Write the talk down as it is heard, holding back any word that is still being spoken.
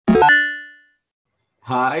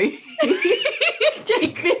Hi.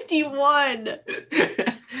 Take 51.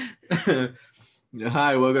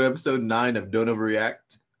 Hi, welcome to episode 9 of Don't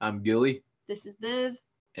Overreact. I'm Gilly, This is Viv.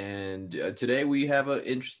 and today we have an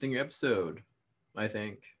interesting episode, I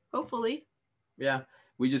think. Hopefully. Yeah,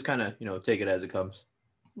 we just kind of, take it as it comes.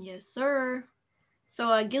 Yes, sir.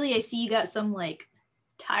 So, Gilly, I see you got some,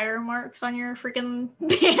 tire marks on your freaking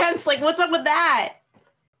pants. What's up with that?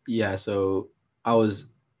 Yeah, so I was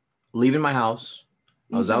leaving my house.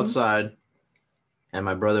 I was outside, and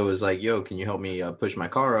my brother was like, yo, can you help me push my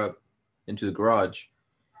car up into the garage?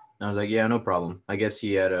 And I was like, yeah, no problem. I guess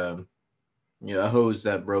he had a hose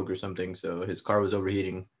that broke or something, so his car was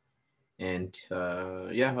overheating. And we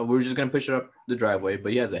were just gonna push it up the driveway,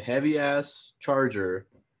 but he has a heavy ass Charger,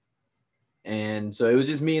 and so it was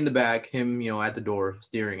just me in the back, him, at the door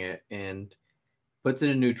steering it, and puts it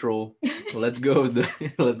in neutral. let's go with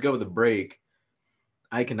the brake.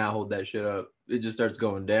 I cannot hold that shit up. It just starts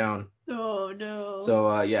going down. Oh no. So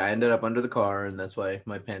I ended up under the car, and that's why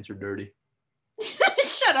my pants are dirty.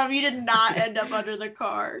 Shut up! You did not end up under the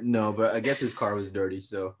car. No, but I guess his car was dirty,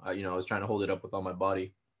 so I was trying to hold it up with all my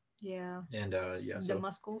body. Yeah. And the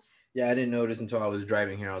muscles. Yeah, I didn't notice until I was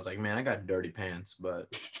driving here. I was like, man, I got dirty pants,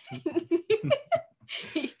 but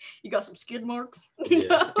you got some skid marks.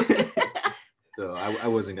 Yeah. So I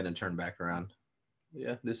wasn't gonna turn back around.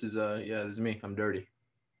 Yeah, this is me. I'm dirty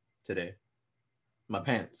today. My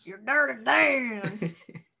pants. You're dirty, Dan.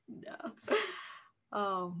 No.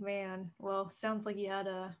 Oh man. Well, sounds like you had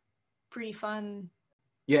a pretty fun.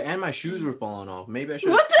 Yeah, and my shoes were falling off. Maybe I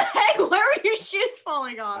should. What the heck? Why were your shoes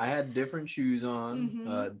falling off? I had different shoes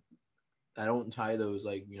on. I don't tie those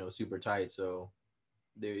super tight, so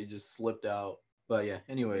they just slipped out. But yeah,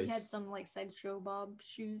 anyways. You had some Sideshow Bob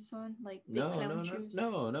shoes on, no, shoes.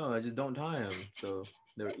 No. I just don't tie them, so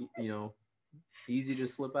they're easy to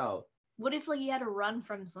slip out. What if you had to run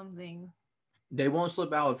from something? They won't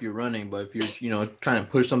slip out if you're running, but if you're trying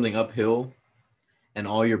to push something uphill, and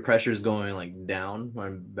all your pressure is going down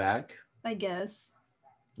or back, I guess.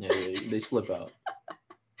 Yeah, they slip out.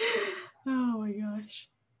 Oh my gosh.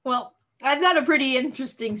 Well, I've got a pretty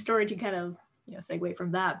interesting story to kind of segue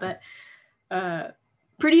from that, but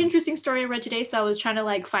pretty interesting story I read today. So I was trying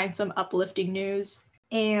to find some uplifting news,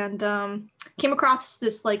 and came across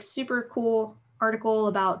this super cool article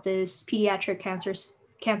about this pediatric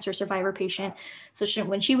cancer survivor patient. So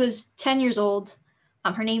when she was 10 years old,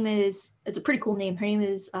 her name it's a pretty cool name. Her name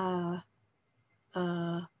is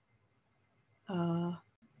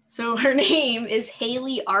so her name is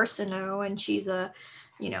Haley Arsenault, and she's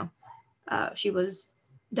she was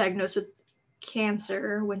diagnosed with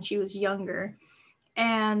cancer when she was younger,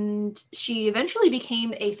 and she eventually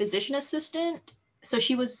became a physician assistant. So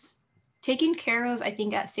she was taken care of, I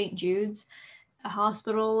think, at St. Jude's, a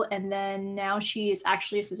hospital, and then now she is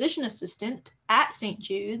actually a physician assistant at St.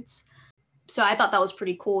 Jude's. So I thought that was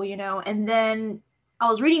pretty cool, and then I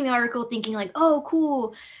was reading the article thinking oh,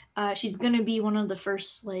 cool. She's going to be one of the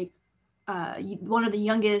first, one of the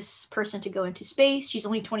youngest person to go into space. She's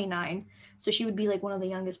only 29. So she would be one of the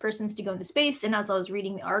youngest persons to go into space. And as I was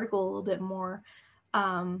reading the article a little bit more,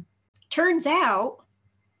 turns out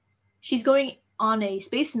she's going on a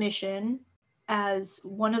space mission as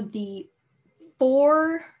one of the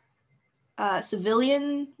 4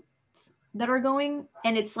 civilian that are going,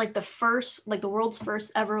 and it's the first, the world's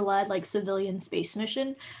first ever led civilian space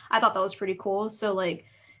mission. I thought that was pretty cool. So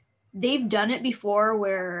they've done it before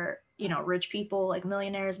where rich people,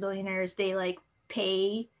 millionaires, billionaires, they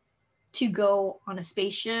pay to go on a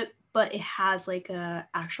spaceship, but it has a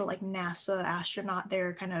actual NASA astronaut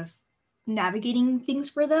there kind of navigating things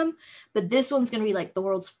for them. But this one's gonna be the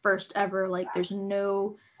world's first ever, there's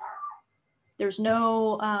no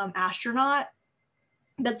astronaut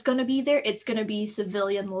that's going to be there. It's going to be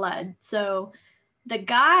civilian led. So the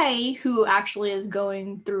guy who actually is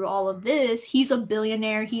going through all of this, he's a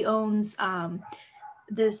billionaire. He owns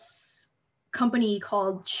this company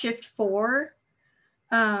called Shift4.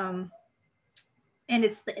 And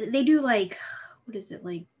they do what is it,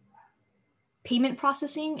 payment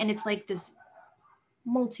processing, and it's this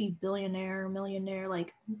multi-billionaire, millionaire, $1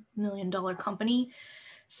 million company.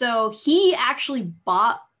 So he actually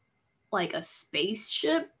bought a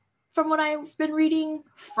spaceship, from what I've been reading,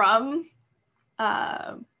 from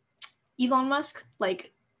Elon Musk,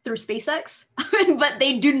 through SpaceX, but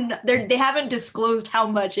they haven't disclosed how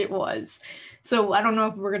much it was. So I don't know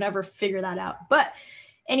if we're gonna ever figure that out. But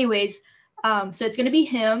anyways, so it's gonna be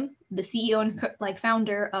him, the CEO and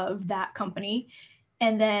founder of that company,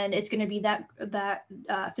 And then it's going to be that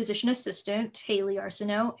physician assistant, Haley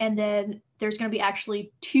Arsenault. And then there's going to be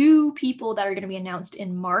actually 2 people that are going to be announced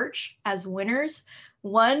in March as winners.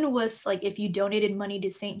 One was like, if you donated money to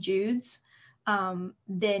St. Jude's,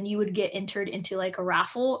 then you would get entered into like a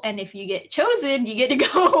raffle. And if you get chosen, you get to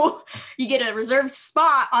go, you get a reserved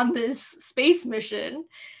spot on this space mission.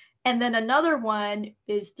 And then another one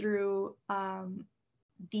is through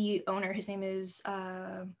the owner. His name is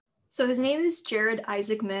Jared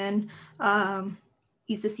Isaacman.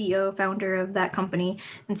 He's the CEO, founder of that company.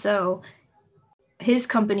 And so his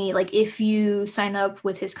company, like if you sign up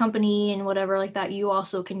with his company and whatever like that, you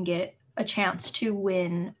also can get a chance to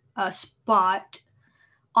win a spot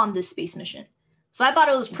on this space mission. So I thought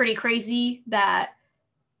it was pretty crazy that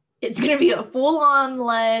it's going to be a full-on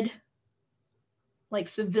led, like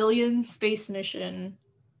civilian space mission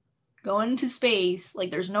going to space.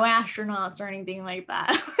 Like there's no astronauts or anything like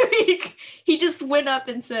that. Like, he just went up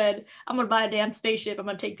and said, I'm gonna buy a damn spaceship, I'm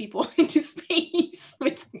gonna take people into space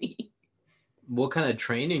with me. What kind of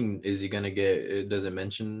training is he gonna get? Does it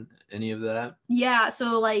mention any of that? Yeah,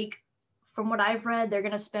 so like from what I've read, they're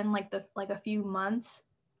gonna spend like a few months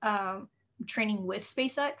training with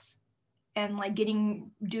SpaceX and like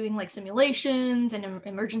doing like simulations and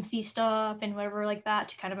emergency stuff and whatever like that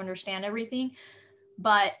to kind of understand everything.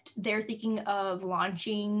 But they're thinking of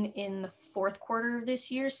launching in the 4th quarter of this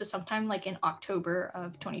year, so sometime like in October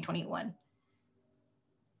of 2021.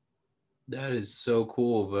 That is so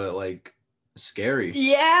cool, but like scary.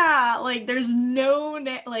 Yeah, like there's no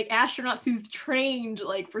like astronauts who've trained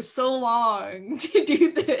like for so long to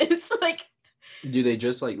do this. Like, do they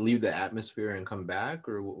just like leave the atmosphere and come back,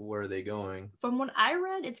 or where are they going? From what I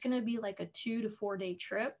read, it's gonna be like a 2 to 4 day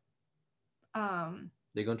trip.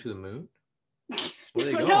 They going to the moon? Where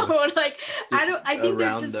are they going? No, like just I think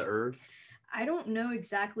around they're just, the Earth. I don't know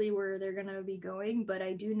exactly where they're gonna be going, but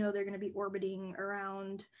I do know they're gonna be orbiting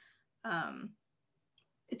around.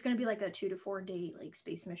 It's gonna be like a 2 to 4 day like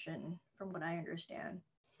space mission, from what I understand.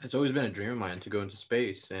 It's always been a dream of mine to go into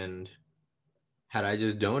space, and had I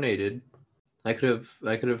just donated, I could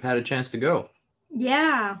have had a chance to go.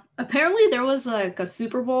 Yeah, apparently there was like a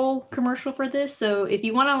Super Bowl commercial for this. So if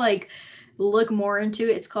you want to like look more into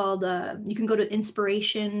it, it's called you can go to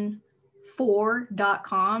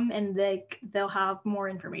inspiration4.com and they'll have more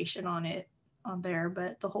information on it on there.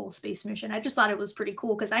 But the whole space mission, I just thought it was pretty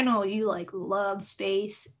cool because I know you like love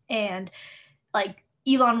space, and like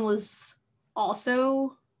Elon was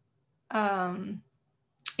also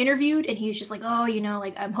interviewed, and he was just like, oh,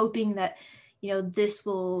 like I'm hoping that this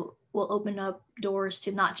will open up doors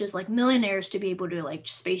to not just like millionaires to be able to like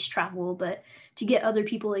space travel, but to get other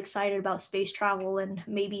people excited about space travel and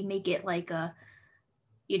maybe make it like a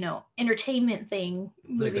entertainment thing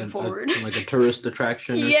moving forward, like a tourist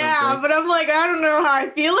attraction. Or yeah, something. But I'm like, I don't know how I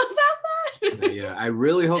feel about that. Yeah, I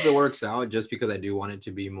really hope it works out, just because I do want it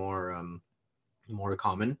to be more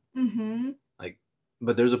common. Mm-hmm. Like,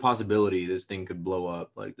 but there's a possibility this thing could blow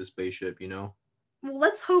up, like the spaceship, Well,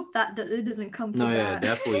 let's hope that it doesn't come to that. No, yeah,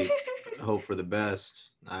 definitely hope for the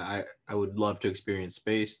best. I would love to experience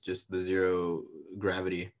space, just the zero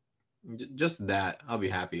gravity. Just that, I'll be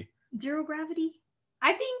happy. Zero gravity?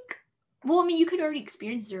 I think, well, I mean, you could already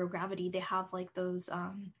experience zero gravity. They have like those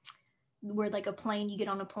where like a plane, you get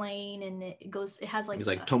on a plane and it has like, it's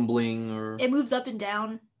like tumbling, or it moves up and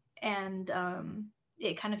down, and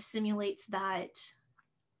it kind of simulates that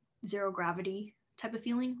zero gravity type of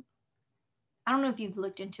feeling. I don't know if you've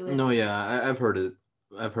looked into it. No, yeah, I've heard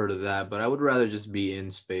of that, but I would rather just be in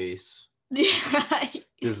space. Yeah.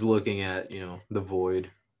 Just looking at, the void.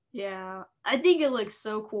 Yeah. I think it looks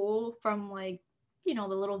so cool from like, the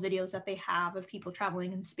little videos that they have of people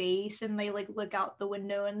traveling in space, and they like look out the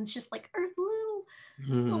window and it's just like Earth,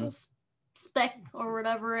 little speck or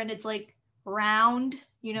whatever, and it's like round,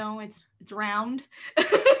 it's round.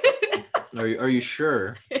 Are you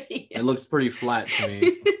sure? Yes. It looks pretty flat to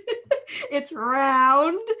me. It's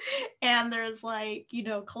round, and there's like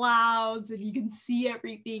clouds, and you can see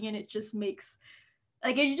everything, and it just makes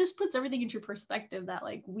like, it just puts everything into perspective that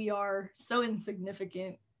like we are so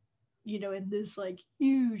insignificant, in this like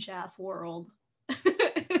huge ass world.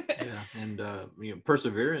 Yeah, and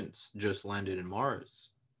Perseverance just landed in Mars.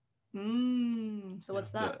 So what's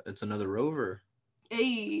that? It's another rover.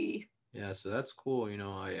 Hey. Yeah, so that's cool.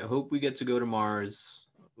 I hope we get to go to Mars.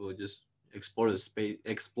 We'll just explore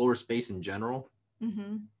space in general.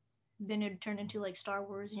 Mm-hmm. Then it'd turn into like Star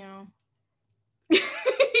Wars,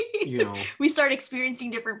 we start experiencing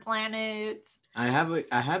different planets. I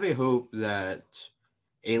have a hope that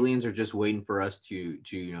aliens are just waiting for us to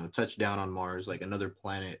touch down on Mars, like another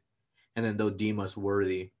planet, and then they'll deem us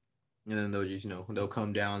worthy And then they'll just, they'll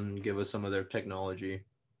come down and give us some of their technology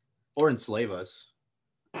or enslave us.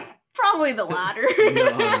 Probably the latter.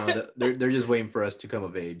 No, they're just waiting for us to come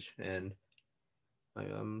of age, and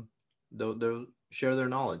they'll share their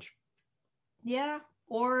knowledge. Yeah,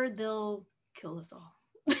 or they'll kill us all.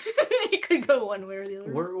 It could go one way or the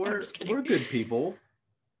other. We're good people.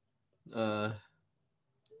 Kind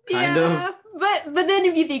yeah, of. but then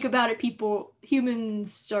if you think about it,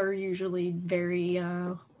 humans are usually very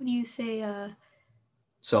what do you say?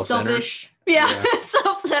 Self-centered. Selfish. Yeah.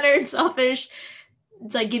 Self-centered, selfish.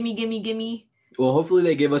 It's like gimme, gimme, gimme. Well, hopefully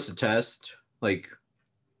they give us a test, like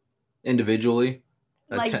individually.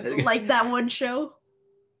 Like that one show.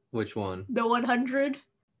 Which one? The 100.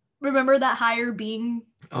 Remember that higher being?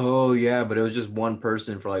 Oh yeah, but it was just one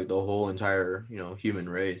person for like the whole entire, human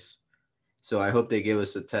race. So I hope they give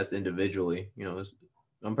us a test individually.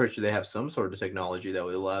 I'm pretty sure they have some sort of technology that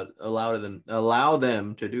would allow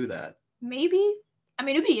them to do that. Maybe. I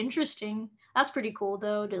mean, it'd be interesting. That's pretty cool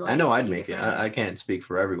though. I know I'd make it. I can't speak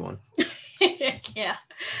for everyone. Yeah.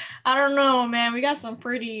 I don't know, man. We got some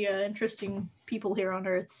pretty interesting people here on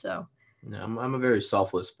Earth, so. Yeah, I'm a very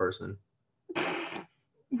selfless person.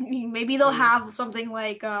 Maybe they'll have something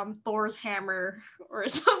like Thor's hammer or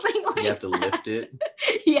something like that. You have to lift it.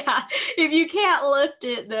 Yeah. If you can't lift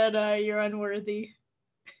it, then you're unworthy.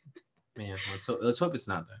 Man, let's hope it's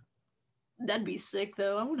not that. That'd be sick,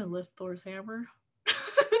 though. I want to lift Thor's hammer.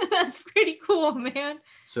 That's pretty cool, man.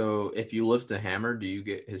 So if you lift the hammer, do you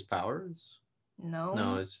get his powers?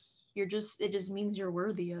 No, it just means you're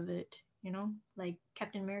worthy of it, like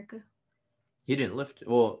Captain America. He didn't lift it.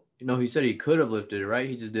 Well, he said he could have lifted it, right?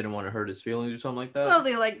 He just didn't want to hurt his feelings or something like that.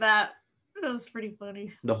 Something like that. That was pretty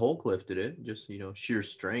funny. The Hulk lifted it, just sheer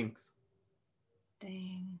strength.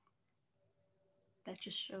 Dang. That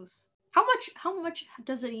just shows. How much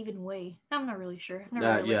does it even weigh? I'm not really sure. I've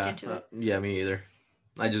never really looked into it. Yeah, me either.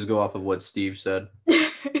 I just go off of what Steve said.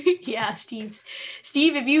 Yeah, Steve,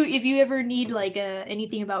 if you ever need like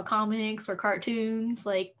anything about comics or cartoons,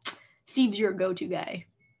 like Steve's your go-to guy.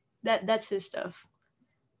 That's his stuff.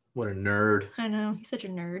 What a nerd. I know, he's such a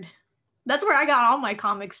nerd. That's where I got all my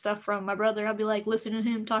comic stuff from. My brother, I'll be like, listen to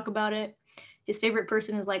him talk about it. His favorite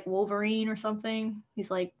person is like Wolverine or something.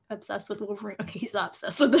 He's like obsessed with Wolverine. Okay, he's not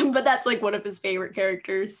obsessed with him, but that's like one of his favorite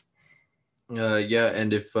characters. Yeah,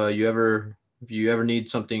 and if you ever need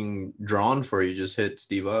something drawn for you, just hit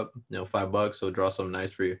Steve up. $5, he'll draw something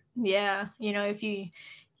nice for you. Yeah, if you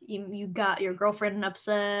got your girlfriend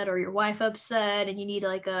upset or your wife upset and you need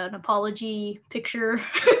like an apology picture,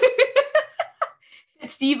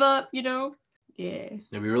 hit Steve up. Yeah,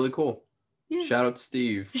 it'd be really cool. Yeah. Shout out to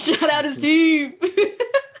Steve. Shout out to Steve.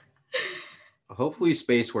 Hopefully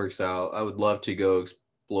space works out. I would love to go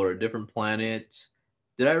explore a different planet.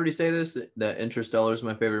 Did I already say this? That Interstellar is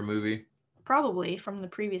my favorite movie? Probably from the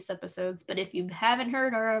previous episodes, but if you haven't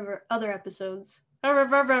heard our other episodes,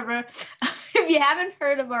 if you haven't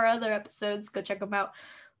heard of our other episodes, go check them out.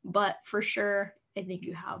 But for sure, I think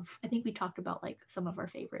you have. I think we talked about like some of our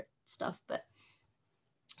favorite stuff, but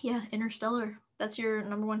yeah, Interstellar. That's your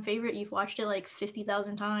number one favorite. You've watched it like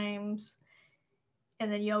 50,000 times.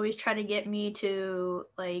 And then you always try to get me to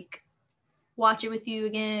like watch it with you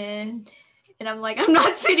again. And I'm like, I'm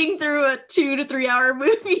not sitting through a 2 to 3 hour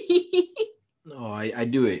movie. No, I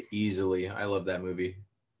do it easily. I love that movie.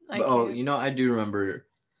 I do remember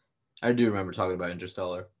talking about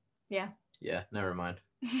Interstellar. Yeah. Yeah, never mind.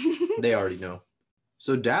 They already know.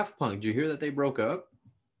 So Daft Punk, did you hear that they broke up?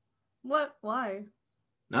 What? Why?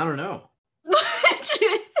 I don't know. What?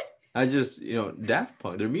 I just, Daft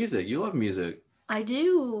Punk, their music. You love music. I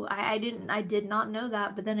do. I did not know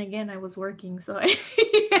that, but then again, I was working, so I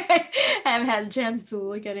haven't had a chance to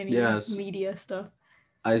look at any media stuff.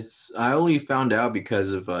 I only found out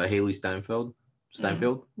because of Haley Steinfeld.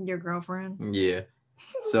 Your girlfriend. Yeah.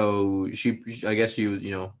 So I guess she was,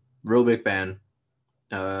 real big fan.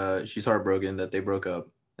 She's heartbroken that they broke up,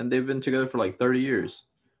 and they've been together for like 30 years.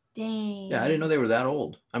 Dang. Yeah, I didn't know they were that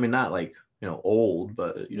old. I mean, not like old,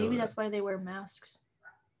 but maybe that's why they wear masks.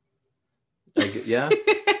 Yeah.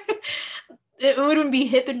 It wouldn't be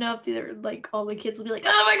hip enough. Like all the kids would be like,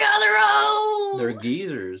 "Oh my god, they're old." They're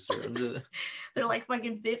geezers. They're like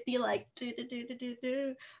fucking 50. Like.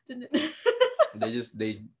 They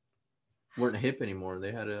weren't hip anymore.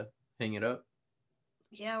 They had to hang it up.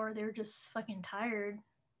 Yeah, or they were just fucking tired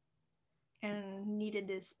and needed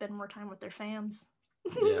to spend more time with their fams.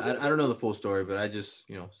 Yeah, I don't know the full story, but I just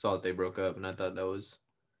saw that they broke up, and I thought that was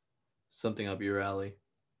something up your alley.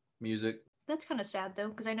 Music. That's kind of sad though,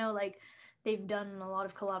 because I know like they've done a lot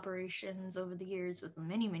of collaborations over the years with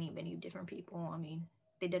many, many, many different people. I mean,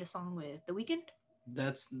 they did a song with The Weeknd.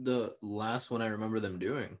 That's the last one I remember them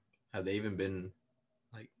doing. Have they even been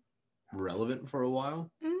like relevant for a while?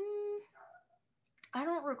 I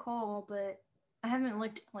don't recall, but I haven't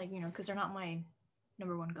looked like, because they're not my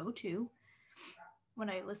number one go-to when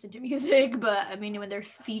I listen to music. But I mean, when they're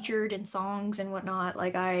featured in songs and whatnot,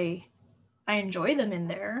 like I enjoy them in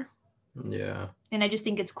there. Yeah. And I just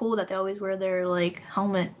think it's cool that they always wear their like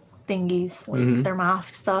helmet thingies, like their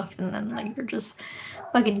mask stuff, and then like they're just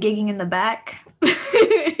fucking gigging in the back.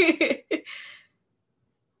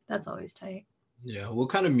 That's always tight. Yeah. What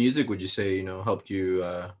kind of music would you say, helped you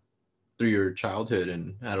through your childhood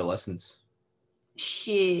and adolescence?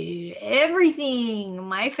 Shit, everything.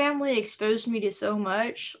 My family exposed me to so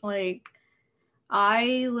much. Like,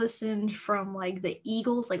 I listened from like the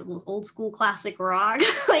Eagles, like those old school classic rock.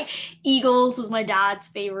 Like, Eagles was my dad's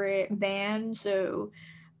favorite band. So,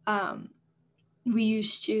 um, we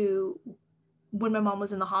used to, when my mom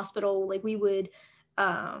was in the hospital, like, we would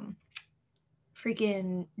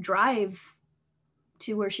freaking drive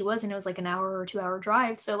to where she was, and it was like an hour or 2 hour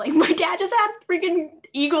drive. So like my dad just had freaking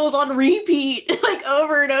Eagles on repeat like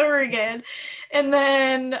over and over again. And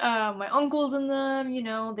then my uncles and them,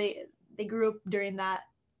 they grew up during that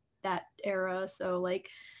era. So like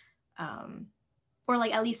or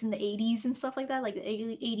like at least in the 80s and stuff like that, like the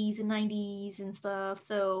 80s and 90s and stuff.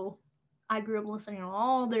 So I grew up listening to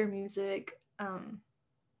all their music. I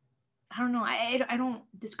don't know. I don't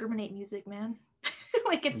discriminate music, man.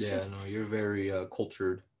 Like it's just No, you're very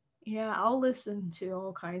cultured. yeah, I'll listen to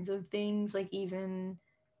all kinds of things, like even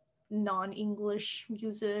non-English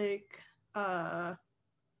music, uh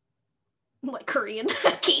like Korean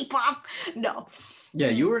K-pop. No. Yeah,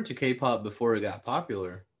 you were into K-pop before it got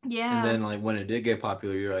popular. Yeah. And then like when it did get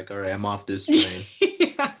popular, you're like, all right, I'm off this train.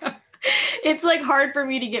 Yeah. It's like hard for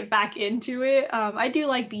me to get back into it. I do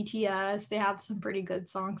like BTS. They have some pretty good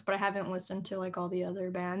songs, but I haven't listened to like all the other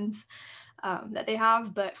bands that they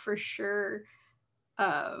have. But for sure,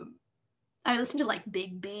 um, I listened to like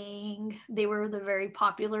Big Bang. They were the very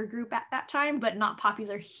popular group at that time, but not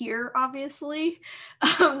popular here, obviously.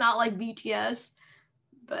 Not like BTS,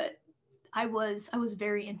 but I was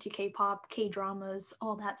very into K-pop, K-dramas,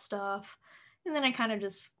 all that stuff. And then I kind of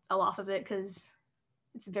just fell off of it because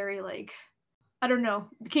it's very like I don't know.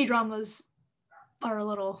 The K-dramas are a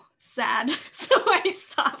little sad, so I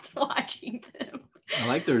stopped watching them. I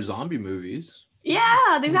like their zombie movies.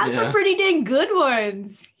 Yeah, they've had some pretty dang good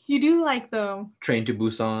ones. You do like them. Train to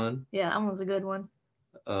Busan. Yeah, that one was a good one.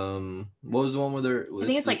 What was the one with their? I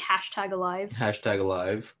think it's like #Alive.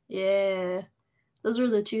 #Alive. Yeah, those are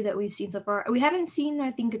the two that we've seen so far. We haven't seen. I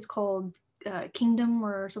think it's called Kingdom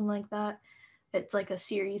or something like that. It's like a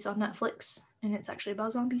series on Netflix, and it's actually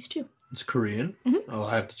about zombies too. It's Korean. Mm-hmm. I'll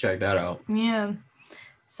have to check that out. Yeah,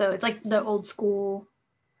 so it's like the old school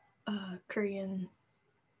Korean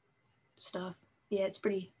stuff. Yeah, it's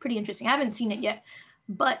pretty interesting. I haven't seen it yet,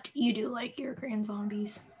 but you do like your Korean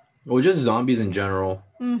zombies. Well, just zombies in general.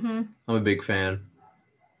 Mm-hmm. I'm a big fan.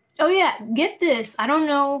 Oh yeah, get this. I don't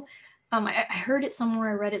know. I heard it somewhere.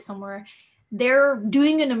 I read it somewhere. They're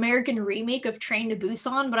doing an American remake of Train to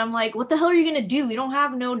Busan, but I'm like, what the hell are you gonna do? We don't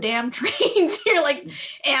have no damn trains here, like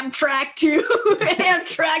Amtrak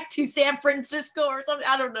to San Francisco or something.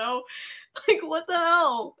 I don't know. Like, what the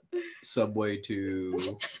hell? Subway to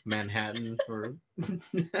Manhattan, or you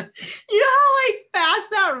know how like fast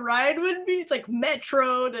that ride would be? It's like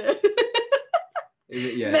Metro to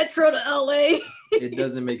Metro to LA. It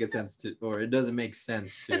doesn't make a sense to, or it doesn't make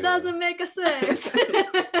sense to. It doesn't make a sense.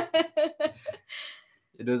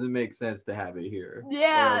 It doesn't make sense to have it here.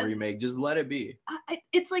 Yeah. Or a remake. Just let it be.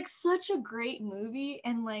 It's like such a great movie,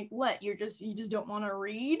 and like what? You just don't want to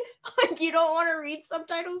read? Like you don't want to read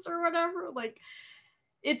subtitles or whatever? Like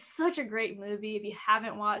it's such a great movie. If you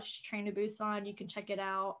haven't watched Train to Busan, you can check it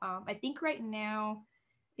out. I think right now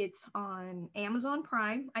it's on Amazon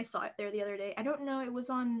Prime. I saw it there the other day. I don't know, it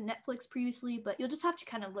was on Netflix previously, but you'll just have to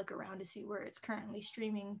kind of look around to see where it's currently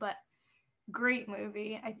streaming. But great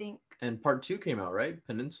movie, I think. And part 2 came out, right?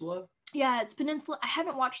 Peninsula? Yeah, it's Peninsula. I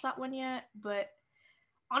haven't watched that one yet, but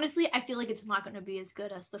honestly, I feel like it's not going to be as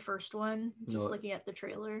good as the first one, just looking at the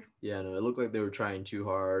trailer. Yeah, no, it looked like they were trying too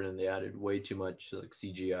hard and they added way too much like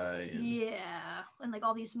CGI. Yeah, and like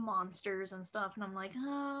all these monsters and stuff, and I'm like,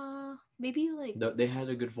 maybe like... No, they had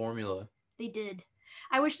a good formula. They did.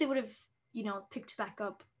 I wish they would have, picked back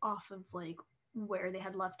up off of like where they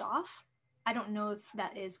had left off. I don't know if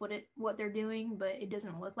that is what they're doing, but it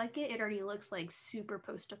doesn't look like it. It already looks like super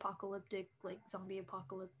post-apocalyptic, like zombie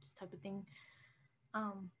apocalypse type of thing.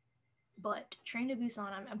 But Train to Busan,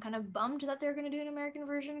 I'm kind of bummed that they're going to do an American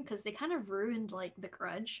version because they kind of ruined like The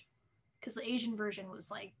Grudge. because the Asian version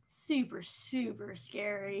was like super super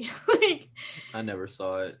scary. Like, I never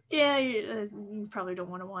saw it. yeah, you probably don't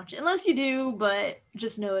want to watch it unless you do, but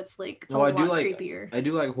just know it's like a No, I lot do like creepier. I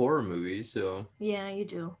do like horror movies, so Yeah, you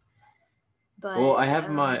do. But well, I have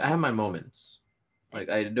my moments. Like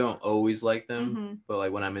I don't always like them, mhm, but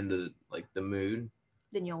like when I'm in the mood,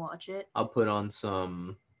 then you'll watch it. I'll put on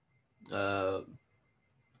some uh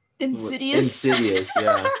Insidious. Insidious,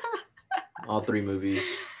 yeah. All three movies.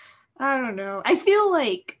 I don't know. I feel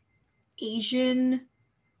like Asian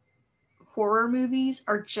horror movies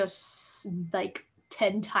are just like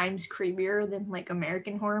 10 times creepier than like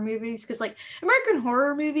American horror movies, because like American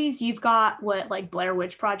horror movies, you've got what, like Blair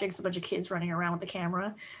Witch Project's a bunch of kids running around with a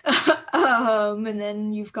camera. And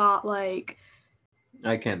then you've got like,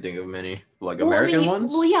 I can't think of many like well, American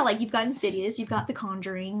ones. well, yeah, like you've got Insidious, you've got The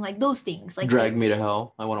Conjuring, like those things. Like Drag Me to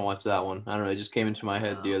Hell. I want to watch that one. I don't know. It just came into my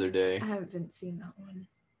head the other I day. haven't seen that one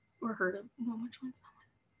or heard of. Well, which one's that one?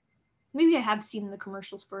 Maybe I have seen the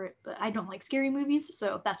commercials for it, but I don't like scary movies,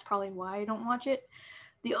 so that's probably why I don't watch it.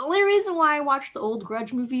 The only reason why I watched the old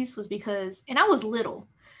Grudge movies was because, and I was little,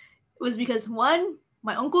 it was because one,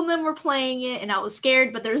 my uncle and them were playing it and I was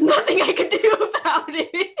scared, but there's nothing I could do about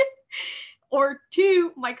it. Or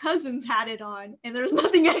two, my cousins had it on and there's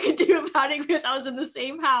nothing I could do about it because I was in the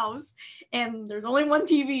same house and there's only one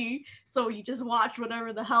TV, so you just watch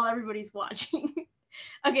whatever the hell everybody's watching.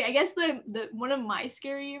 Okay, I guess the one of my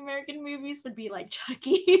scary American movies would be like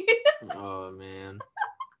Chucky. Oh man,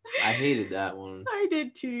 I hated that one. I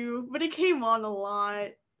did too, but it came on a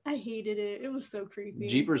lot. I hated it. It was so creepy.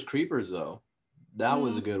 Jeepers Creepers though, that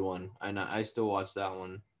was a good one. I still watch that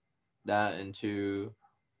one. That and two.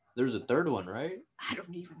 There's a third one, right? I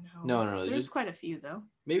don't even know. No. There's quite a few though.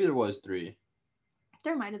 Maybe there was three.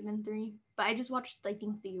 There might have been three, but I just watched, I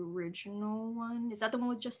think, the original one. Is that the one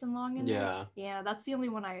with Justin Long in Yeah. it? Yeah, that's the only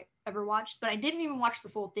one I ever watched, but I didn't even watch the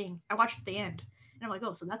full thing. I watched the end, and I'm like,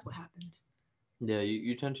 oh, so that's what happened. Yeah,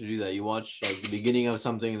 you tend to do that. You watch like the beginning of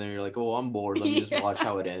something, and then you're like, oh, I'm bored. Let me just watch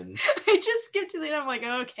how it ends. I just skipped to the end. I'm like,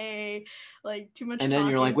 okay, like too much. And then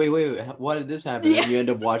talking. you're like, wait, why did this happen? Yeah. And you end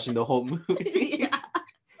up watching the whole movie. Yeah.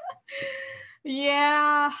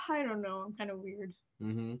 Yeah, I don't know. I'm kind of weird.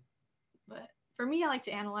 Mm-hmm. But for me, I like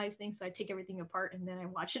to analyze things, so I take everything apart and then I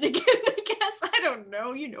watch it again, I guess. I don't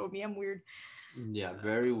know. You know me. I'm weird. Yeah,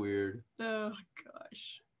 very weird. Oh,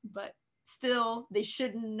 gosh. But still, they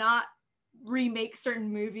should not remake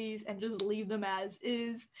certain movies and just leave them as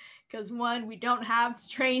is. Because one, we don't have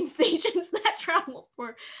train stations that travel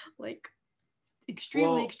for like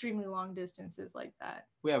extremely long distances like that.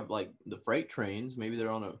 We have like the freight trains. Maybe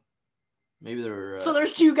they're on a... Maybe they're... so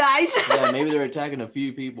there's two guys. Yeah, maybe they're attacking a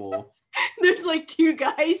few people. There's like two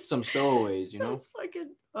guys. Some stowaways, you know? That's fucking...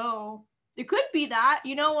 Oh. It could be that.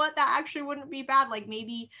 You know what? That actually wouldn't be bad. Like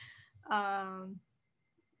maybe,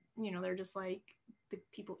 you know, they're just like the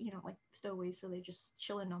people, you know, like stowaways, so they're just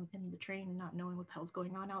chilling in the train and not knowing what the hell's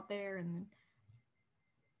going on out there. And then...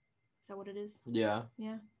 Is that what it is? Yeah.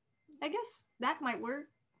 Yeah. I guess that might work.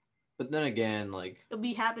 But then again, like... It'll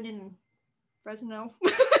be happening in Fresno.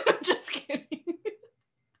 Just kidding.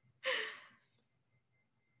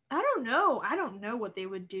 I don't know what they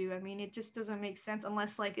would do. I mean, it just doesn't make sense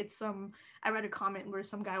unless like it's some... I read a comment where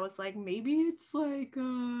some guy was like, maybe it's like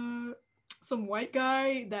some white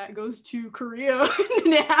guy that goes to Korea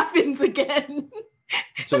and it happens again.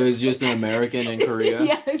 So it's just an American in Korea?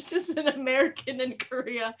 Yeah, it's just an American in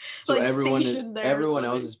Korea. So like, everyone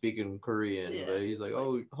else is speaking Korean, Yeah, but he's like, it's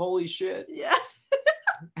oh, holy shit. Yeah.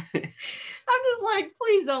 I'm just like,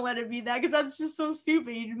 please don't let it be that, because that's just so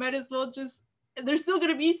stupid. You might as well just... There's still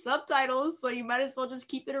going to be subtitles, so you might as well just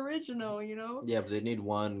keep it original, you know? Yeah, but they need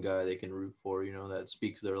one guy they can root for, you know, that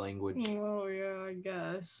speaks their language. Oh, yeah, I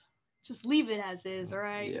guess. Just leave it as is, all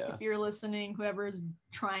right? Yeah. If you're listening, whoever's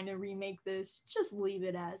trying to remake this, just leave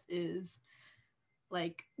it as is.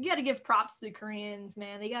 Like, you got to give props to the Koreans,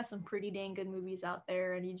 man. They got some pretty dang good movies out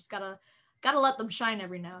there, and you just gotta let them shine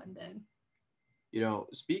every now and then. You know,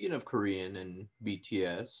 speaking of Korean and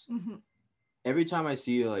BTS, Mm-hmm. every time I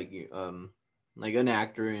see like an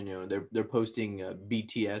actor and you know they're posting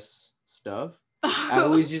BTS stuff, I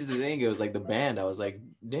always used to think it was like the band. I was like,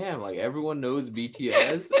 damn, like everyone knows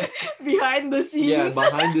BTS behind the scenes. Yeah,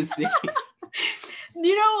 behind the scenes.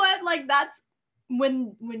 You know what? Like that's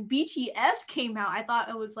when BTS came out. I thought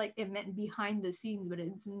it was like it meant behind the scenes, but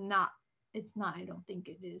it's not. It's not. I don't think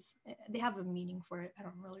it is. They have a meaning for it. I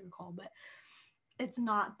don't really recall, but it's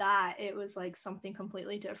not that. It was like something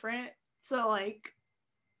completely different. So like,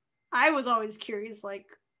 I was always curious, like,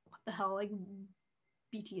 what the hell, like,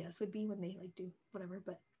 BTS would be when they, like, do whatever,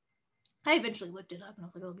 but I eventually looked it up, and I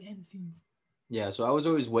was like, oh, behind the scenes. Yeah, so I was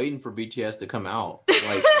always waiting for BTS to come out.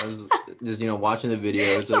 Like I was just watching the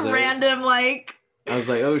videos. Some random like. I was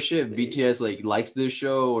like, oh shit, BTS like likes this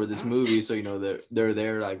show or this movie, so they're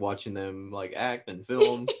there like watching them like act and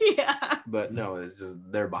film. Yeah. But no, it's just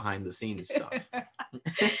they're behind the scenes stuff.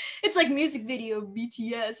 It's like music video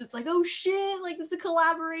BTS. It's like, oh shit, like it's a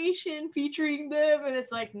collaboration featuring them, and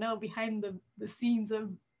it's like, no, behind the scenes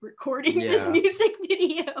of recording this music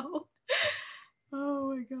video.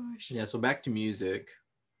 Oh my gosh. Yeah, so back to music.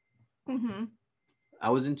 Mm-hmm. I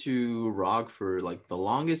was into rock for like the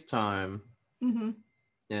longest time. Mm-hmm.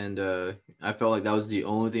 And I felt like that was the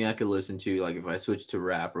only thing I could listen to. Like if I switched to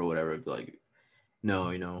rap or whatever, it'd be like,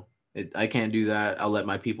 no, I can't do that. I'll let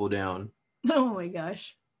my people down. Oh my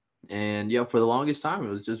gosh. And yeah, for the longest time, it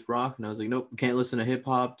was just rock. And I was like, nope, can't listen to hip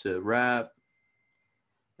hop, to rap.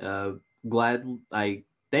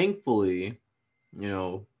 Thankfully,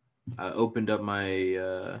 I opened up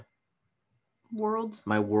my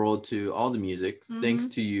world to all the music, thanks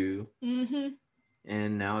to you. Mm-hmm.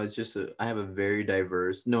 And now it's just I have a very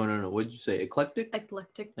diverse. No. What did you say? Eclectic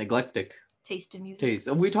taste in music. Taste.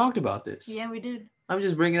 Oh, we talked about this. Yeah, we did. I'm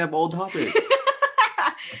just bringing up old topics.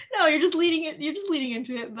 No, you're just leading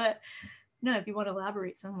into it. But no, if you want to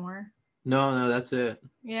elaborate some more. No, that's it.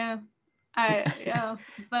 Yeah.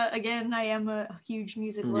 But again, I am a huge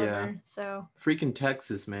music lover, so. Freaking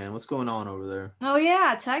Texas, man. What's going on over there? Oh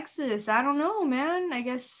yeah, Texas. I don't know, man. I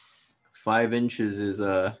guess 5 inches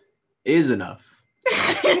is enough.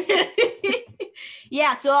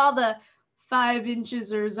 Yeah, to all the 5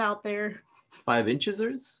 inchesers out there. 5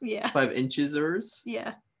 inchesers? Yeah. 5 inchesers?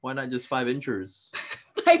 Yeah. Why not just 5 inchers?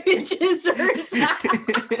 5 inchesers.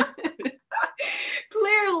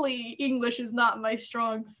 Clearly, English is not my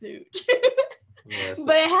strong suit. Yeah, so,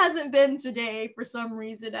 but it hasn't been today for some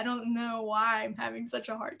reason. I don't know why I'm having such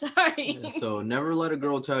a hard time. Yeah, so never let a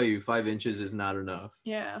girl tell you 5 inches is not enough.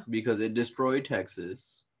 Yeah. Because it destroyed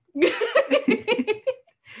Texas.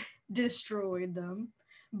 Destroyed them.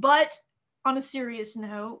 But on a serious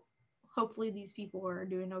note, hopefully these people are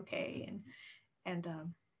doing okay and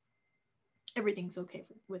everything's okay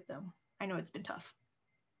with them. I know it's been tough.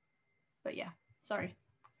 But yeah, sorry.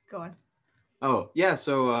 Go on. Oh, yeah,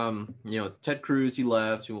 so Ted Cruz, he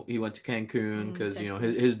left. He went to Cancun because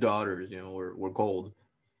his daughters, were cold.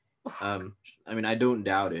 I mean, I don't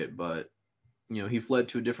doubt it, but he fled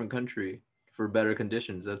to a different country for better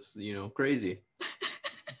conditions. That's crazy.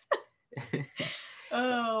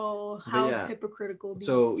 Oh, how hypocritical.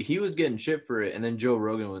 So he was getting shit for it, and then Joe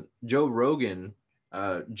Rogan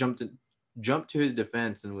jumped to his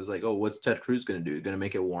defense and was like, "Oh, what's Ted Cruz gonna do? Gonna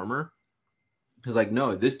make it warmer?" He's like,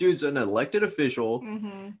 "No, this dude's an elected official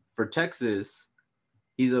for Texas.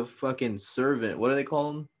 He's a fucking servant. What do they call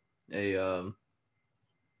him? They have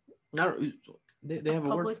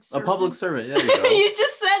a word. A public servant. There you go. You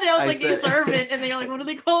just said it. I was like a servant, and then you're like, what do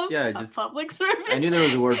they call him? Yeah, a public servant. I knew there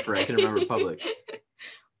was a word for it. I couldn't remember public.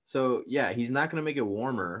 So yeah, he's not gonna make it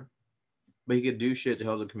warmer, but he could do shit to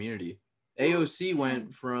help the community. AOC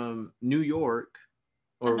went from New York,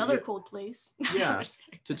 another cold place,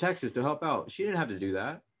 to Texas to help out. She didn't have to do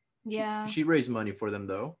that. Yeah, she raised money for them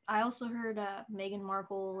though. I also heard Meghan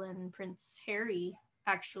Markle and Prince Harry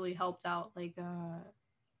actually helped out like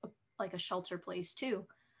a shelter place too.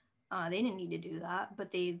 They didn't need to do that,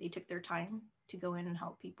 but they took their time to go in and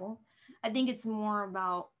help people. I think it's more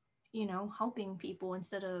about helping people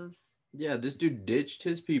instead of this dude ditched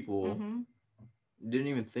his people. Didn't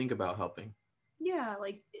even think about helping. Yeah,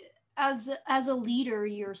 like as a leader,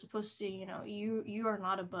 you're supposed to you are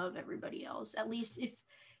not above everybody else. At least if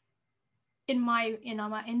in my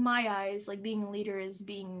eyes, like being a leader is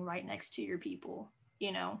being right next to your people.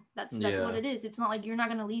 That's what it is. It's not like you're not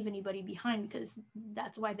going to leave anybody behind, because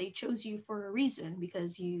that's why they chose you for a reason,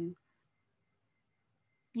 because you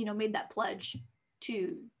made that pledge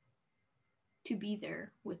to be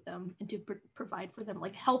there with them and to provide for them,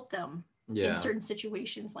 like help them in certain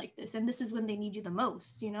situations like this. And this is when they need you the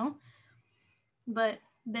most, But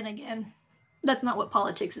then again, that's not what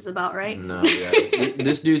politics is about, right? No, yeah.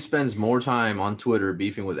 This dude spends more time on Twitter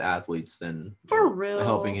beefing with athletes than for real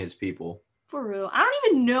helping his people. For real. I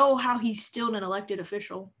don't even know how he's still an elected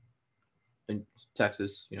official. In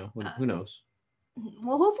Texas, who knows?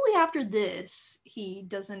 Well, hopefully after this, he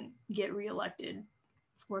doesn't get reelected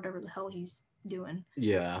for whatever the hell he's doing.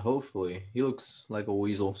 Yeah, hopefully. He looks like a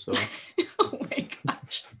weasel, so. Oh my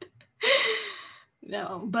gosh.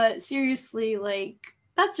 No, but seriously, like,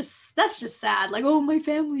 that's just sad. Like, oh, my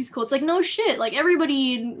family's cold. It's like, no shit. Like,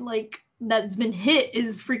 everybody, like, that's been hit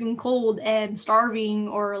is freaking cold and starving,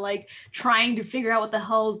 or like trying to figure out what the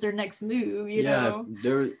hell is their next move, you know?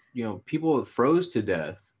 There, people froze to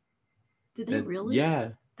death. Did they really? Yeah.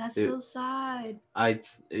 That's It, so sad.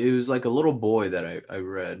 it was like a little boy that I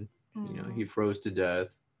read. You know, he Mm, froze to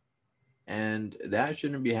death, and that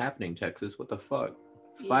shouldn't be happening, Texas. What the fuck?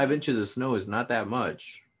 yeah. 5 inches of snow is not that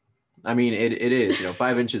much. I mean, it is. You know,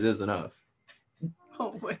 5 inches is enough.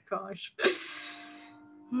 Oh my gosh.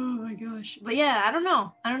 Oh my gosh. But yeah, I don't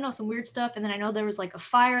know. Some weird stuff. And then I know there was like a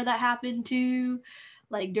fire that happened too,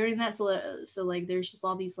 like during that. So like there's just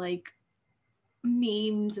all these like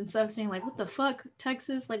memes and stuff saying like, what the fuck,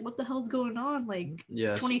 Texas? Like, what the hell's going on? Like,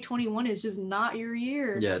 Yes. 2021 is just not your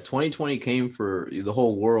year. Yeah, 2020 came for the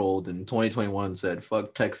whole world, and 2021 said,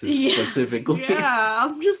 fuck Texas specifically. Yeah,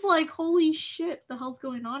 I'm just like, holy shit, the hell's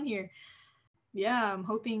going on here? Yeah, I'm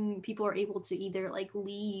hoping people are able to either like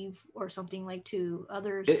leave or something like to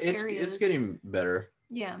other areas. It's getting better.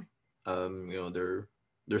 Yeah. You know,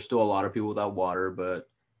 there's still a lot of people without water, but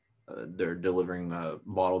they're delivering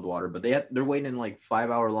bottled water. But they're waiting in like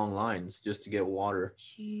 5-hour long lines just to get water.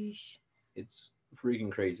 Sheesh. It's freaking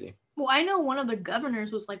crazy. Well, I know one of the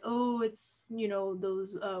governors was like, "Oh, it's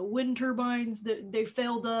those wind turbines that they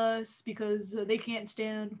failed us because they can't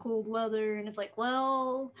stand cold weather," and it's like,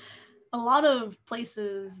 well, a lot of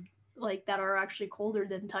places like that are actually colder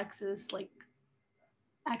than Texas, like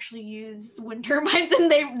actually use wind turbines,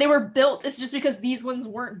 and they were built. It's just because these ones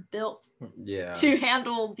weren't built to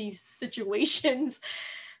handle these situations.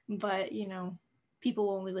 But people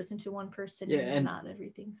only listen to one person and not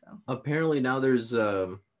everything. So apparently now there's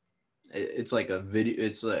it's like a video.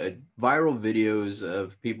 It's like viral videos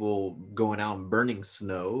of people going out and burning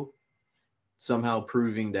snow, somehow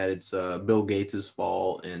proving that it's Bill Gates's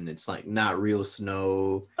fault and it's like not real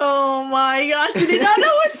snow. Oh my gosh! Did you not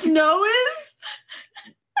know what snow is?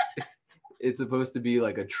 It's supposed to be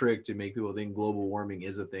like a trick to make people think global warming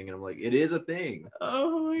is a thing, and I'm like, it is a thing.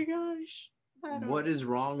 Oh my gosh! What is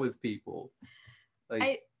wrong with people?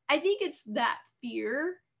 Like, I think it's that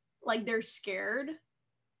fear, like they're scared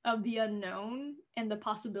of the unknown and the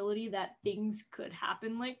possibility that things could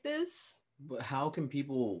happen like this. But how can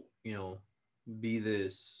people, be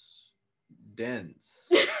this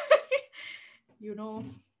dense?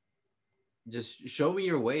 Just show me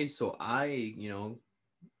your way so I,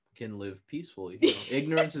 can live peacefully.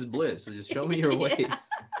 Ignorance is bliss. So just show me your ways.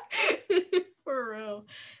 For real.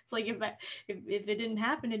 It's like if it didn't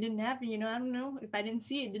happen, it didn't happen. I don't know. If I didn't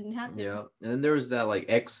see it, it didn't happen. Yeah. And then there was that like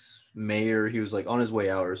ex-mayor, he was like on his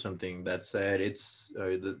way out or something, that said it's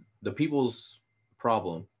the people's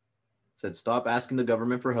problem. Said stop asking the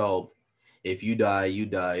government for help. If you die, you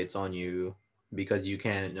die. It's on you because you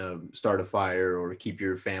can't start a fire or keep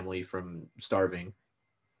your family from starving.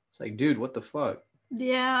 It's like, dude, what the fuck?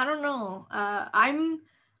 Yeah, I don't know. I'm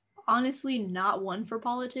honestly not one for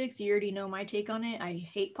politics. You already know my take on it. I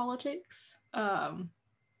hate politics.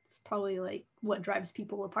 It's probably like what drives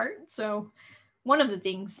people apart. So one of the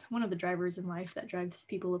drivers in life that drives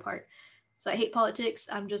people apart. So I hate politics.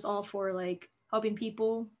 I'm just all for like helping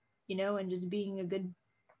people, and just being a good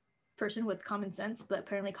person with common sense. But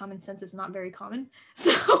apparently common sense is not very common.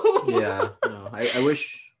 So yeah, no, I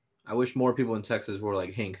wish more people in Texas were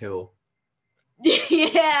like Hank Hill.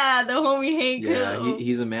 Yeah, the homie Hank Hill. Yeah,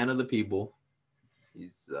 he's a man of the people.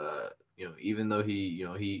 He's even though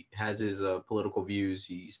he has his political views,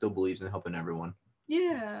 he still believes in helping everyone.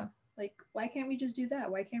 Yeah, like why can't we just do that?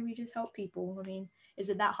 Why can't we just help people? I mean, is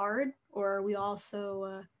it that hard, or are we all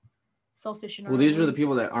so selfish in our these ways? are the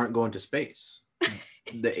people that aren't going to space.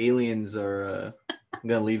 The aliens are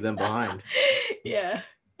gonna leave them behind. Yeah,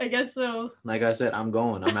 I guess so. Like I said, I'm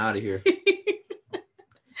going. I'm out of here.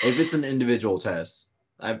 If it's an individual test,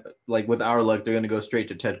 like with our luck, they're gonna go straight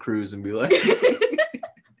to Ted Cruz and be like,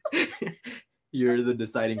 "You're the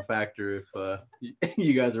deciding factor if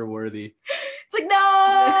you guys are worthy." It's like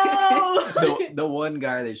no. the one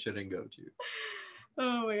guy they shouldn't go to.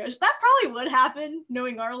 Oh my gosh, that probably would happen.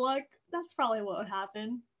 Knowing our luck, that's probably what would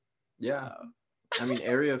happen. Yeah, I mean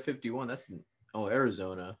Area 51. That's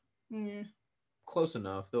Arizona. Yeah. Close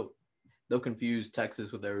enough. They'll confuse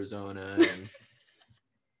Texas with Arizona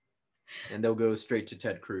and they'll go straight to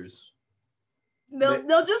Ted Cruz.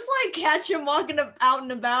 They'll just like catch him walking out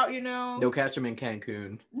and about, They'll catch him in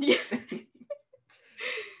Cancun. Yeah.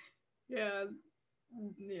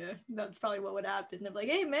 Yeah, that's probably what would happen. They're like,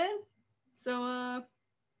 hey man, so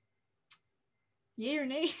yay or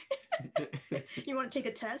nay? You want to take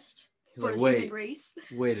a test for the human race?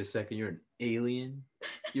 Wait a second, you're an alien?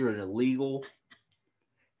 You're an illegal?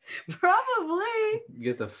 Probably.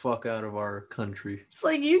 Get the fuck out of our country. It's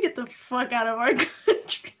like, you get the fuck out of our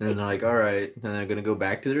country. And they're like, all right. And they're going to go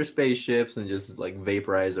back to their spaceships and just like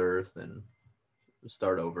vaporize Earth and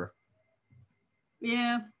start over.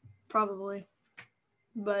 Yeah, probably.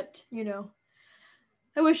 But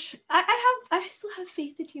I still have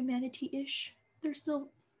faith in humanity-ish. There's still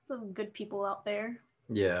some good people out there.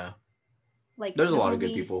 Yeah. Like There's a the lot of homie,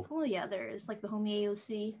 good people. well, yeah, there is. Like the homie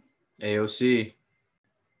AOC. AOC.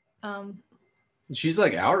 She's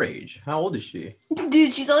like our age. How old is she?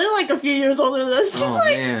 Dude, she's only like a few years older than us. She's Oh,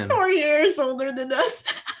 like man. 4 years older than us.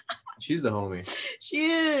 She's the homie. She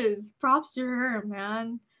is. Props to her,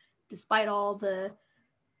 man. Despite all the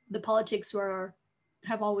politics who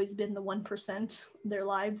have always been the 1%, their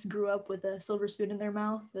lives grew up with a silver spoon in their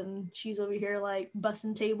mouth, and she's over here like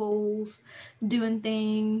busting tables, doing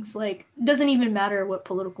things. Like, doesn't even matter what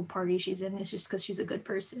political party she's in. It's just because she's a good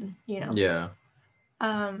person, Yeah.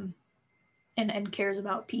 And cares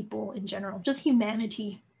about people in general, just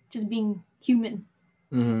humanity, just being human.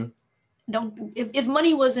 If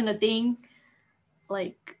money wasn't a thing,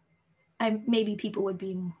 like, maybe people would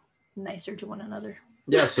be nicer to one another.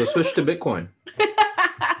 Yeah, so switch to Bitcoin.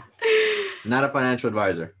 Not a financial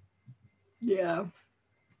advisor. Yeah.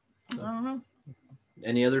 I don't know.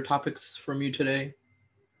 Any other topics from you today?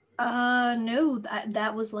 No,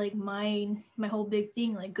 that was like my whole big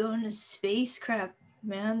thing, like going to space crap,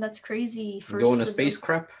 man. That's crazy. Going to space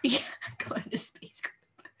crap? Yeah, going to space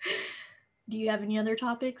crap. Do you have any other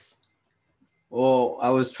topics? Well, I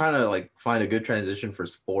was trying to like find a good transition for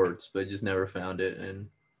sports, but just never found it. And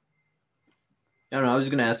I don't know. I was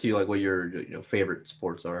just gonna ask you like what your favorite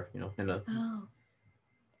sports are. Oh.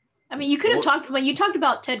 I mean, you could have talked. When you talked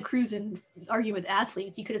about Ted Cruz and arguing with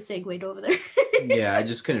athletes, you could have segued over there. Yeah, I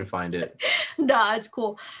just couldn't find it. Nah, it's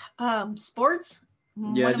cool. Sports.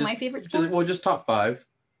 Yeah, one of my favorite sports. Just top 5.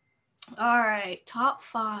 All right, top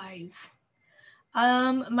 5.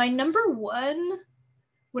 My number 1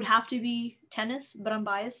 would have to be tennis, but I'm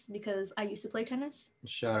biased because I used to play tennis.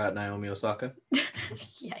 Shout out Naomi Osaka.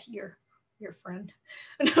 Yeah, your friend.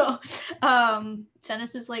 No,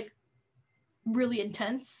 tennis is like really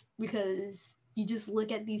intense because you just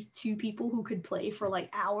look at these two people who could play for like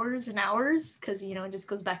hours and hours because it just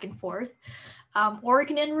goes back and forth, or it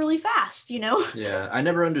can end really fast. Yeah, I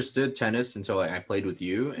never understood tennis until I played with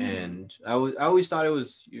you, and I always thought it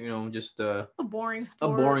was just a boring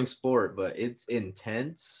sport, but it's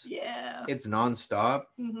intense. Yeah, it's nonstop.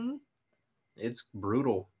 Mm-hmm. It's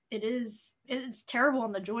brutal. It is. It's terrible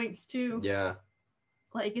on the joints too. Yeah,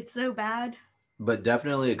 like it's so bad. But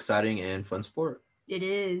definitely exciting and fun sport. It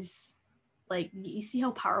is. Like, you see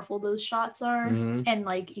how powerful those shots are? Mm-hmm. And,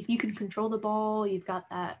 like, if you can control the ball, you've got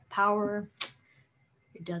that power,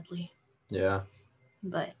 you're deadly. Yeah.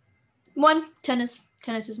 But, 1, tennis.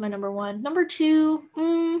 Tennis is my number 1. Number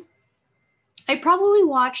 2, I probably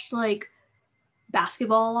watched, like,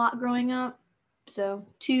 basketball a lot growing up. So,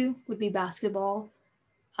 2 would be basketball.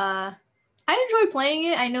 I enjoy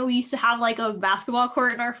playing it. I know we used to have, like, a basketball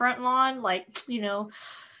court in our front lawn. Like,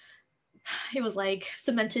 it was like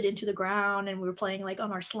cemented into the ground and we were playing like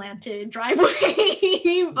on our slanted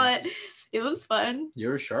driveway, but it was fun.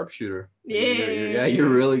 You're a sharpshooter. Yeah. You're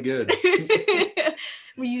really good.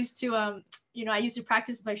 We used to I used to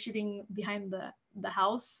practice by shooting behind the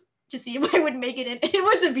house to see if I would make it in. It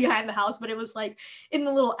wasn't behind the house, but it was like in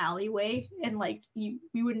the little alleyway, and like we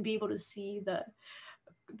wouldn't be able to see the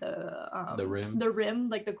rim,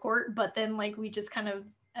 like the court, but then like we just kind of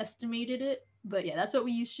estimated it. But yeah, that's what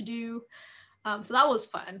we used to do. So that was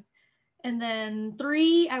fun. And then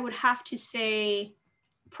 3, I would have to say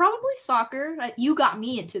probably soccer. You got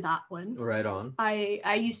me into that one. Right on.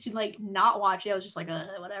 I used to like not watch it. I was just like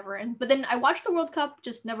whatever. But then I watched the World Cup,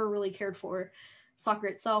 just never really cared for soccer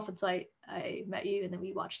itself. And so I met you, and then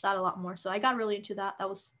we watched that a lot more. So I got really into that.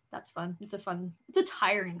 That's fun. It's a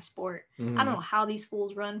tiring sport. Mm-hmm. I don't know how these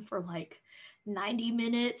fools run for like 90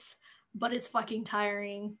 minutes, but it's fucking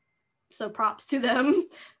tiring. So props to them.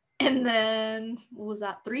 And then what was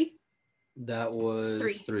that? 3? That was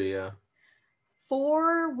 3, yeah.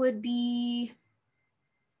 4 would be,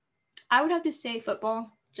 I would have to say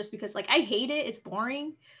football, just because like I hate it. It's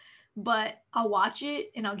boring, but I'll watch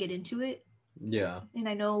it and I'll get into it. Yeah. And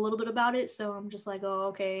I know a little bit about it, so I'm just like, oh,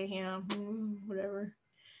 okay, whatever.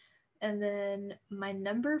 And then my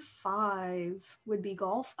number 5 would be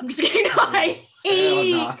golf. I'm just kidding. I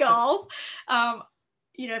hate golf.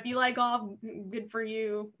 If you like golf, good for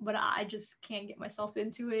you, but I just can't get myself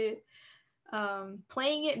into it.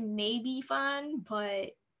 Playing it may be fun,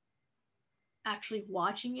 but actually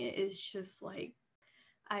watching it is just like,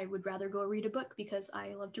 I would rather go read a book because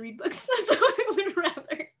I love to read books. So I would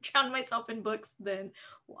rather drown myself in books than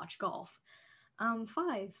watch golf. 5.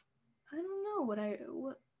 I don't know what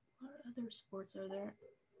other sports are there.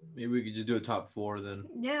 Maybe we could just do a top 4 then.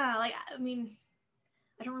 Yeah, like I mean,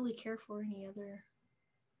 I don't really care for any other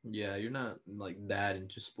Yeah, you're not like that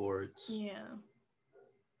into sports. Yeah.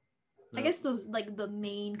 I No. guess those like the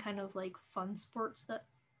main kind of like fun sports that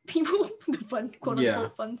people the fun quote Yeah.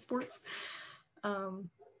 unquote fun sports.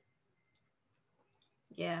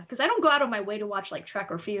 Yeah, because I don't go out of my way to watch like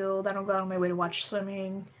track or field. I don't go out of my way to watch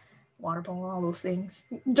swimming, water polo, all those things.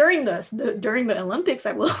 During the Olympics,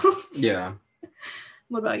 I will. Yeah.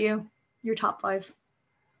 What about you? Your top 5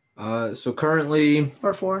 So currently,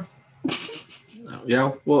 or 4?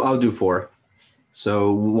 yeah, well, I'll do 4.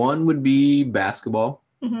 So one would be basketball.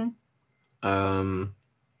 Mm-hmm.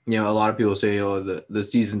 You know, a lot of people say, oh, the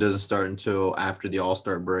season doesn't start until after the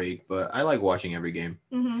All-Star break, but I like watching every game.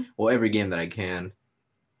 Mm-hmm. Well, every game that I can.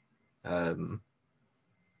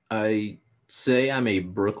 I say I'm a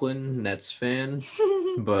Brooklyn Nets fan,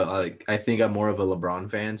 but like I think I'm more of a LeBron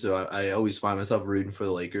fan, so I always find myself rooting for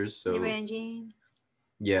the Lakers. So LeBron James.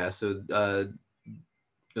 yeah, so it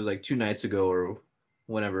was like 2 nights ago or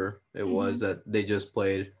whenever it was that they just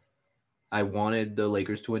played. I wanted the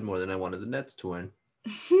Lakers to win more than I wanted the Nets to win.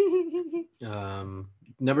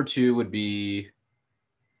 Number 2 would be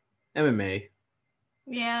MMA.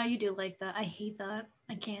 Yeah, you do like that. I hate that.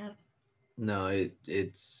 I can't. No,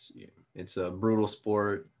 it's a brutal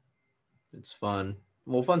sport. It's fun.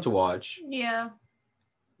 Well, fun to watch. Yeah.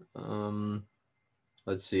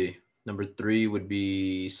 Let's see. Number 3 would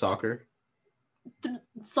be soccer.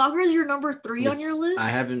 Soccer is your number 3 on your list? I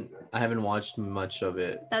haven't watched much of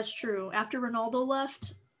it. That's true. After Ronaldo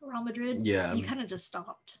left Real Madrid, Yeah. you kind of just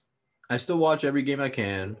stopped. I still watch every game I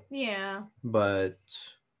can. Yeah. But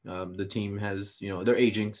the team has, they're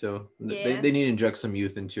aging, so they need to inject some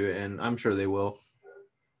youth into it, and I'm sure they will.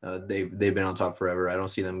 They've been on top forever. I don't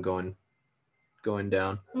see them going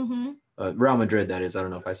down. Mm-hmm. Real Madrid, that is. I don't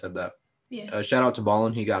know if I said that. Yeah. Shout out to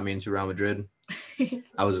Ballin. He got me into Real Madrid.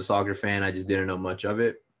 I was a soccer fan. I just didn't know much of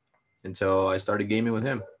it until I started gaming with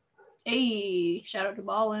him. Hey, shout out to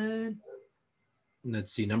Ballin.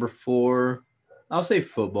 Let's see. Number 4, I'll say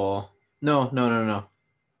football. No.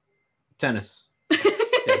 Tennis.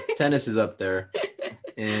 Yeah, tennis is up there.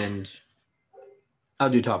 And I'll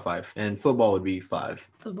do top 5. And football would be 5.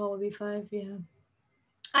 Football would be 5, yeah.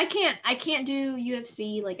 I can't do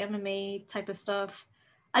UFC, like MMA type of stuff.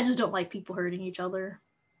 I just don't like people hurting each other,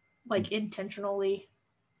 like intentionally.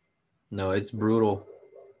 No, it's brutal.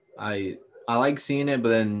 I like seeing it, but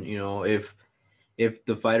then if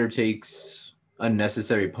the fighter takes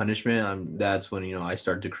unnecessary punishment, that's when I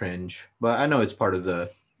start to cringe. But I know it's part of the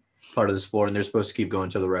sport, and they're supposed to keep going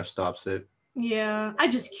until the ref stops it. Yeah, I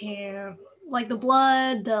just can't. Like the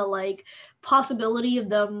blood, the like possibility of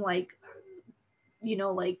them like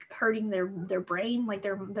like hurting their brain, like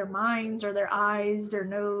their minds or their eyes, their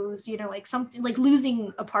nose, like something like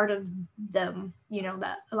losing a part of them,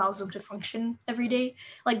 that allows them to function every day.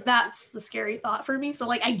 Like that's the scary thought for me. So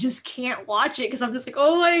like I just can't watch it because I'm just like,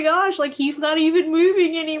 oh my gosh, like he's not even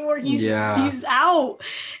moving anymore. He's out.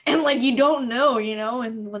 And like you don't know,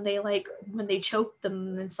 and when they choke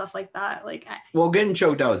them and stuff like that, like well, getting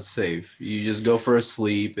choked out is safe. You just go for a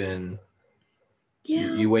sleep and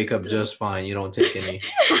you wake up just fine. You don't take any.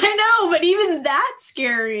 I know, but even that's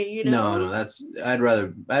scary, No, that's I'd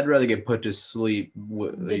rather get put to sleep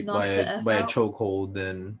by a chokehold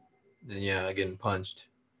than getting punched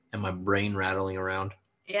and my brain rattling around.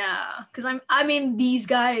 Yeah, because I mean these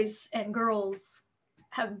guys and girls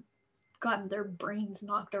have gotten their brains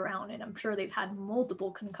knocked around, and I'm sure they've had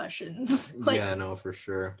multiple concussions. Yeah, no, for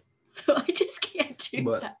sure. So I just can't do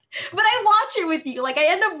that. But I watch it with you. Like I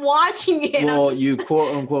end up watching it. Well, you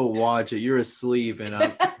quote unquote watch it. You're asleep and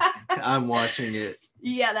I'm watching it.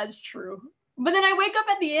 Yeah, that's true. But then I wake up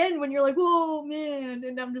at the end when you're like, "Whoa, man!"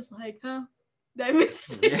 And I'm just like, "Huh? Did I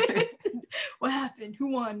miss it? What happened?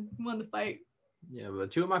 Who won? Who won the fight?" Yeah, but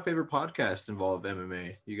 2 of my favorite podcasts involve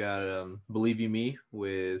MMA. You got Believe You Me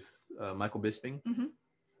with Michael Bisping,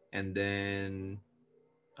 and then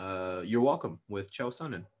You're Welcome with Chael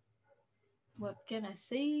Sonnen. What can I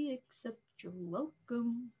say except you're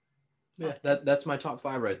welcome? Yeah, that's my top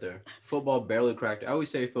 5 right there. Football barely cracked. I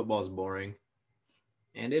always say football is boring,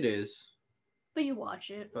 and it is. But you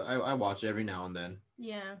watch it. But I watch it every now and then.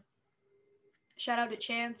 Yeah. Shout out to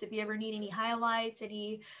Chance if you ever need any highlights,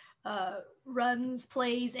 any runs,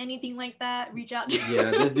 plays, anything like that. Reach out to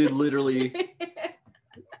Yeah, this dude literally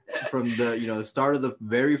from the start of the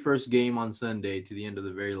very first game on Sunday to the end of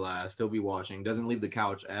the very last, he'll be watching. Doesn't leave the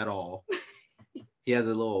couch at all. He has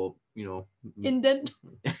a little, indent.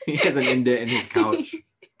 He has an indent in his couch.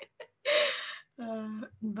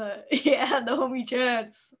 But yeah, the homie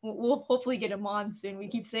Chance. We'll hopefully get him on soon. We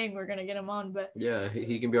keep saying we're gonna get him on, but yeah,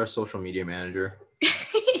 he can be our social media manager.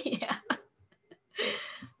 Yeah.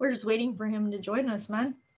 We're just waiting for him to join us,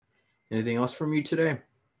 man. Anything else from you today?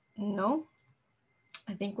 No,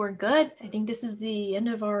 I think we're good. I think this is the end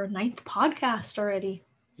of our 9th podcast already.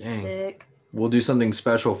 Dang. Sick. We'll do something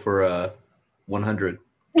special for 100.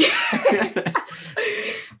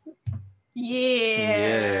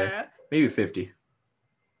 Yeah. Maybe 50.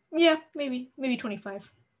 Yeah, maybe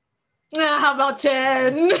 25. How about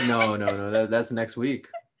 10? No. That's next week.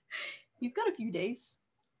 You've got a few days.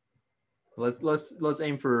 Let's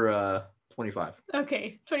aim for 25.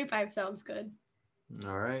 Okay, 25 sounds good.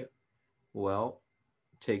 All right. Well,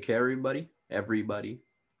 take care, everybody. Everybody.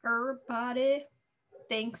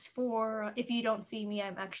 Thanks for. If you don't see me,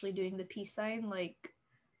 I'm actually doing the peace sign, like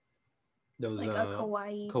Those a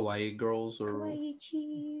kawaii. Kawaii girls or Kawaii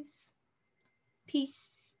cheese.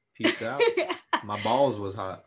 Peace. Peace out. My balls was hot.